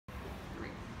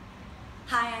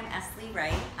Hi, I'm Esley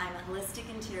Wright. I'm a holistic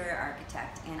interior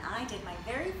architect, and I did my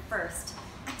very first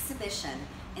exhibition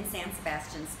in San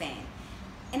Sebastian, Spain.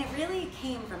 And it really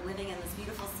came from living in this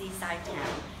beautiful seaside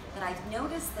town that I've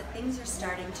noticed that things are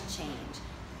starting to change.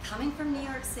 Coming from New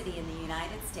York City in the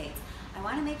United States, I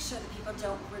want to make sure that people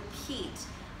don't repeat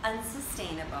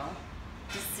unsustainable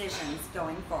decisions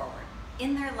going forward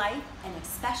in their life and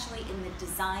especially in the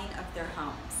design of their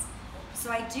homes. So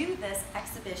I do this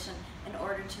exhibition in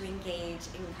order to engage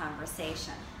in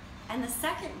conversation. And the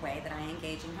second way that I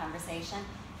engage in conversation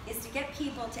is to get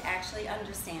people to actually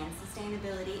understand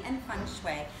sustainability and Feng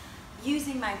Shui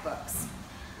using my books.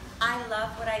 I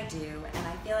love what I do, and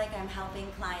I feel like I'm helping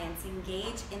clients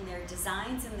engage in their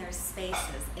designs and their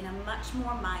spaces in a much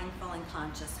more mindful and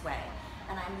conscious way.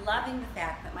 And I'm loving the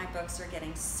fact that my books are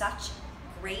getting such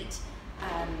great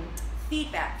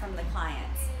feedback from the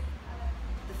clients.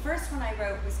 The first one I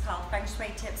wrote was called Feng Shui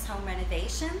Tips Home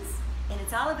Renovations, and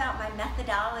it's all about my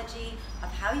methodology of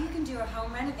how you can do a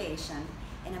home renovation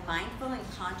in a mindful and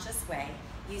conscious way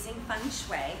using Feng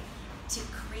Shui to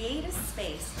create a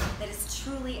space that is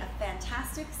truly a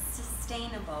fantastic,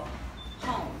 sustainable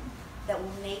home that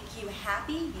will make you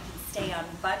happy, you can stay on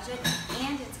budget,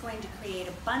 and it's going to create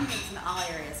abundance in all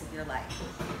areas of your life.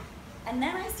 And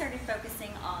then I started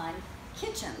focusing on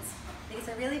kitchens, because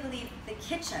I really believe the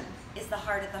kitchen is the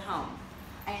heart of the home.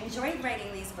 I enjoyed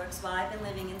writing these books while I've been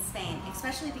living in Spain,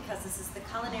 especially because this is the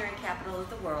culinary capital of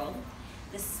the world.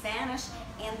 The Spanish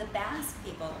and the Basque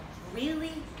people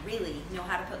really know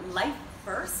how to put life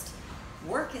first.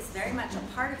 Work is very much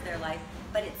a part of their life,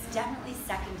 but it's definitely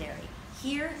secondary.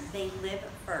 Here, they live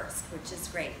first, which is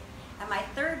great. And my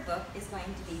third book is going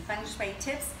to be Feng Shui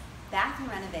Tips, Bathroom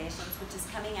Renovations, which is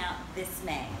coming out this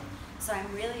May. So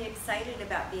I'm really excited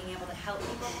about being able to help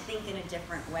people think in a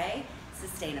different way,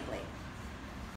 sustainably.